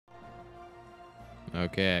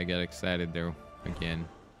Okay, I got excited there again.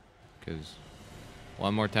 Because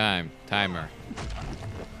one more time, timer.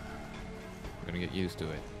 I'm gonna get used to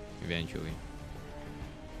it eventually.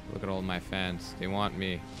 Look at all my fans. They want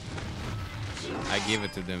me. I give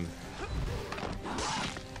it to them.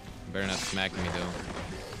 Better not smack me though.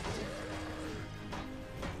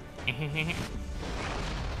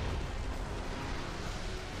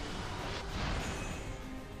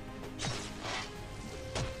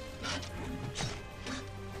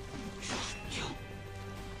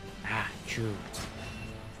 Ah, true.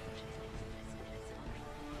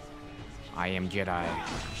 I am Jedi.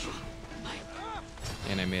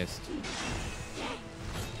 And I missed.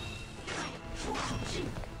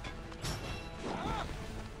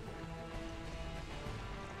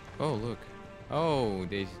 Oh, look. Oh,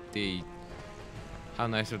 they how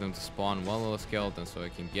nice of them to spawn one little skeleton so I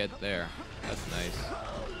can get there. That's nice.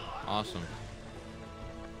 Awesome.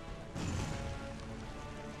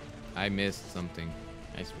 I missed something.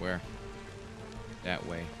 I swear. That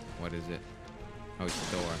way. What is it? Oh,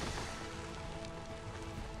 it's a door.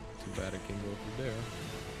 Too bad I can go through there.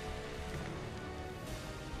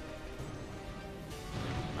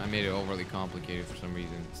 I made it overly complicated for some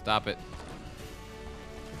reason. Stop it.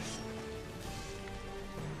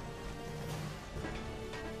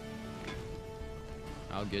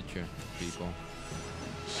 I'll get you, people.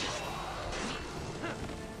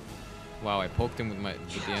 Wow, I poked him with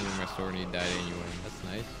the end of my sword and he died anyway. That's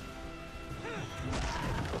nice.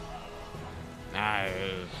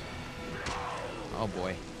 Nice. Oh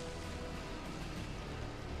boy.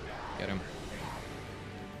 Get him.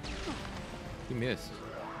 He missed.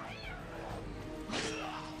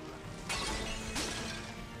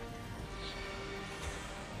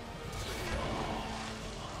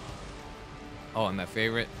 Oh, and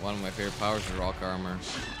one of my favorite powers is rock armor.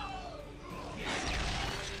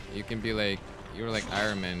 You can be like, you're like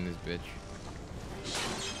Iron Man in this bitch.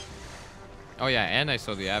 Oh yeah, and I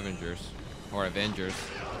saw the Avengers. Or Avengers.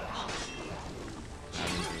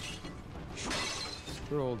 Avengers.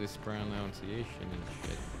 Screw all this pronunciation and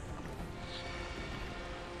shit.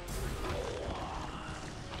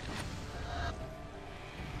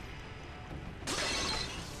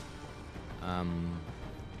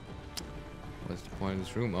 What's the point of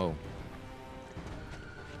this room? Oh.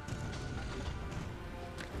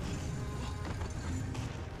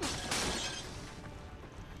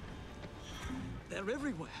 They're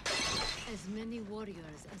everywhere. As many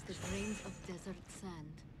warriors as the grains of desert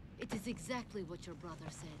sand. It is exactly what your brother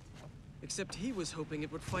said. Except he was hoping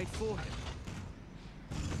it would fight for him.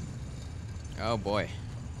 Oh boy.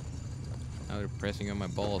 Now they're pressing on my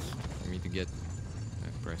balls for me to get...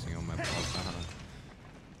 pressing on my balls.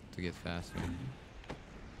 To get faster.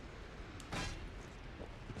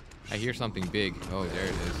 I hear something big. Oh, there it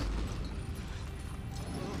is.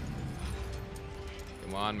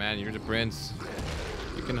 Come on, man. You're the prince.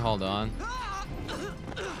 You can hold on.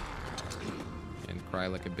 And cry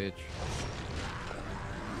like a bitch.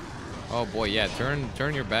 Oh boy, yeah.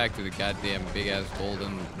 Turn your back to the goddamn big ass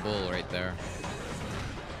golden bull right there.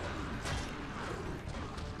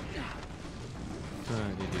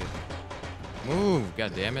 Idiot. Move!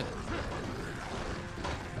 God damn it!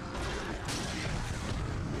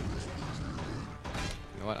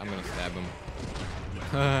 You know what? I'm gonna stab him.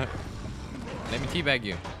 Let me teabag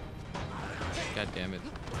you. God damn it!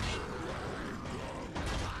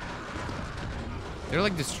 They're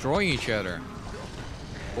like destroying each other.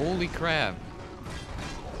 Holy crap!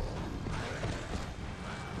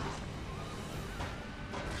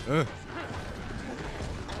 Ugh.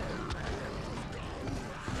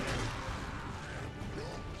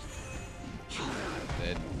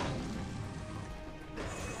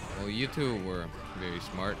 Well, you two were very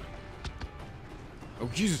smart. Oh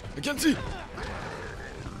Jesus, I can't see!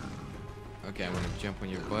 Okay, I'm gonna jump on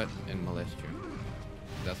your butt and molest you.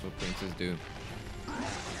 That's what princes do.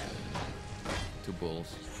 Two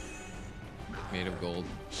bulls. Made of gold.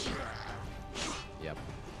 Yep.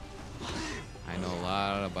 I know a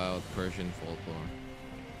lot about Persian folklore.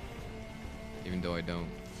 Even though I don't.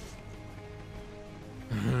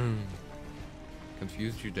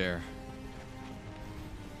 Confused you there.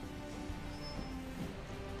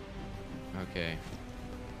 Okay.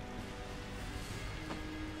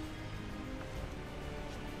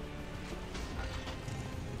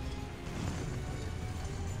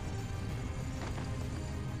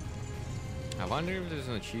 I wonder if there's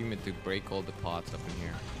an achievement to break all the pots up in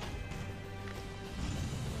here.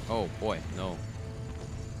 Oh boy, no.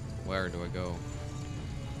 Where do I go?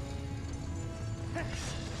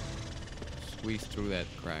 Squeeze through that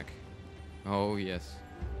crack. Oh yes,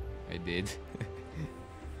 I did.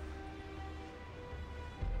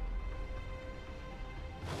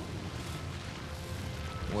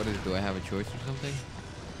 Because do I have a choice or something?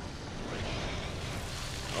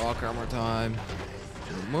 Oh, camera time.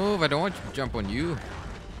 Move, I don't want to jump on you.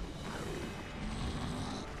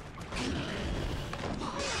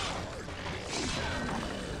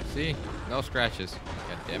 See? No scratches.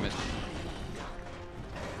 God damn it.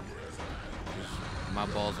 My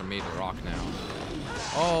balls are made of rock now.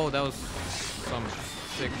 Oh, that was some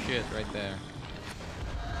sick shit right there.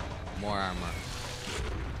 More armor.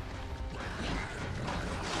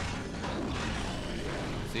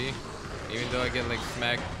 See? Even though I get like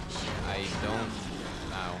smacked, I don't.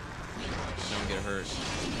 Ow. Don't get hurt.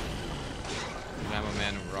 I'm a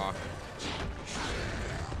man of rock.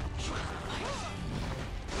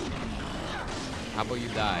 How about you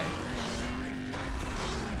die?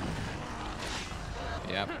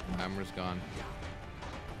 Yep, armor's gone.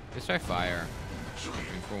 Let's try fire. I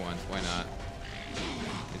mean, for once, why not?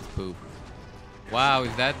 It's poop. Wow,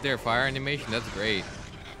 is that their fire animation? That's great.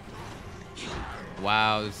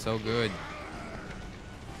 Wow, it's so good.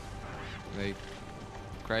 Like,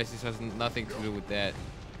 Crisis has nothing to do with that.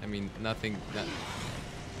 I mean, nothing.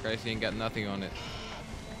 Crisis ain't got nothing on it.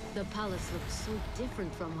 The palace looks so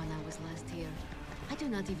different from when I was last here. I do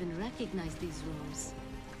not even recognize these rooms.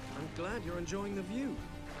 I'm glad you're enjoying the view.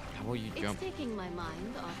 How about you jump? It's taking my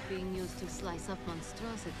mind off being used to slice up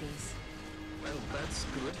monstrosities. Well, that's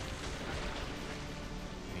good.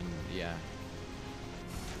 I mean, yeah.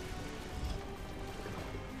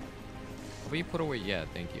 How about you put away? Yeah,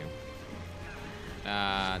 thank you.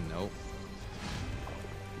 Nope.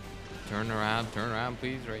 Turn around,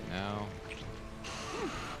 please, right now.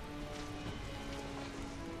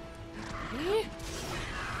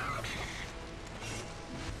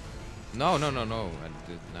 No. That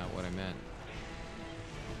is not what I meant.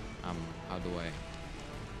 How do I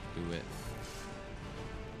do it?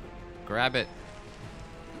 Grab it.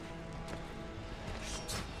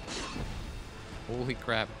 Holy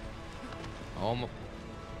crap. Oh my.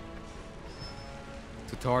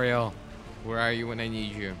 Tutorial. Where are you when I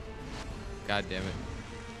need you? God damn it.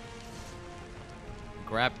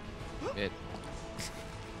 Grab it.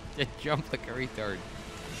 It jumped like a retard.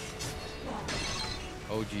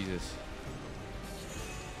 Oh Jesus.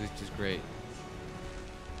 This is just great.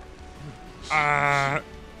 Ah.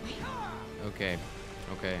 Okay.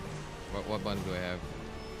 What buttons do I have?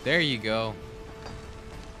 There you go.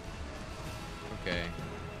 Okay.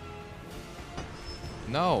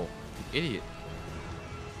 No, you idiot.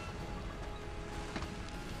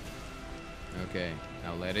 Okay,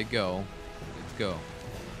 now let it go. Let's go.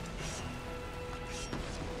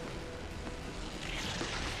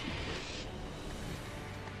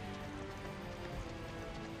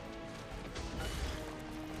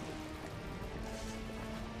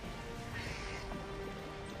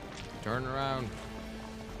 Turn around.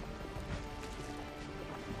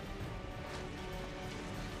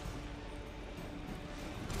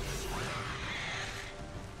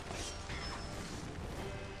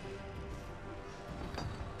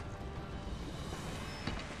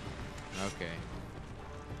 Okay.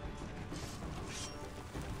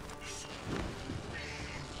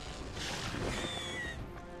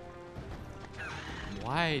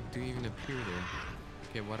 Why do you even appear there?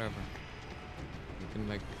 Okay, whatever. You can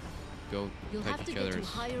like go You'll touch have to each get to other's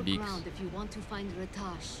higher beaks. ground if you want to find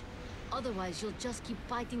Ratash. Otherwise, you'll just keep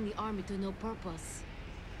fighting the army to no purpose.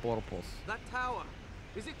 Portals. That tower,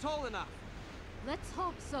 is it tall enough? Let's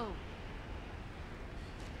hope so.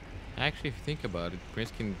 Actually, if you think about it,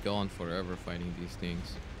 Prince can go on forever fighting these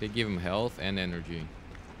things. They give him health and energy.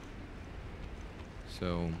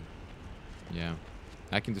 So, yeah.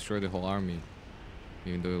 I can destroy the whole army.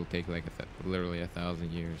 Even though it'll take like literally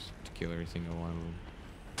 1,000 years to kill every single one of them.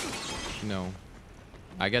 No.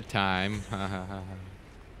 I got time. I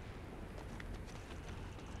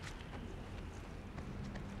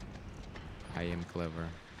am clever.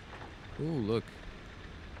 Ooh, look.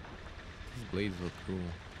 These blades look cool.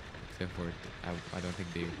 Except for, I don't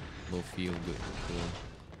think they will feel good cool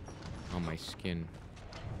on my skin.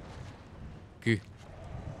 Gah.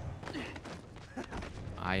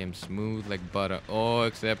 I am smooth like butter. Oh,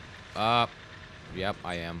 except, yep,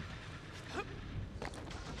 I am.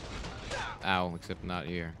 Ow, except not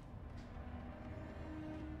here.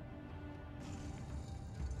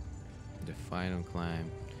 The final climb.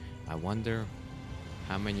 I wonder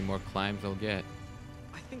how many more climbs I'll get.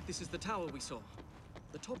 I think this is the tower we saw.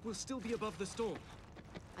 The top will still be above the storm.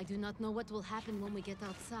 I do not know what will happen when we get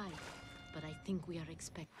outside, but I think we are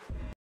expected.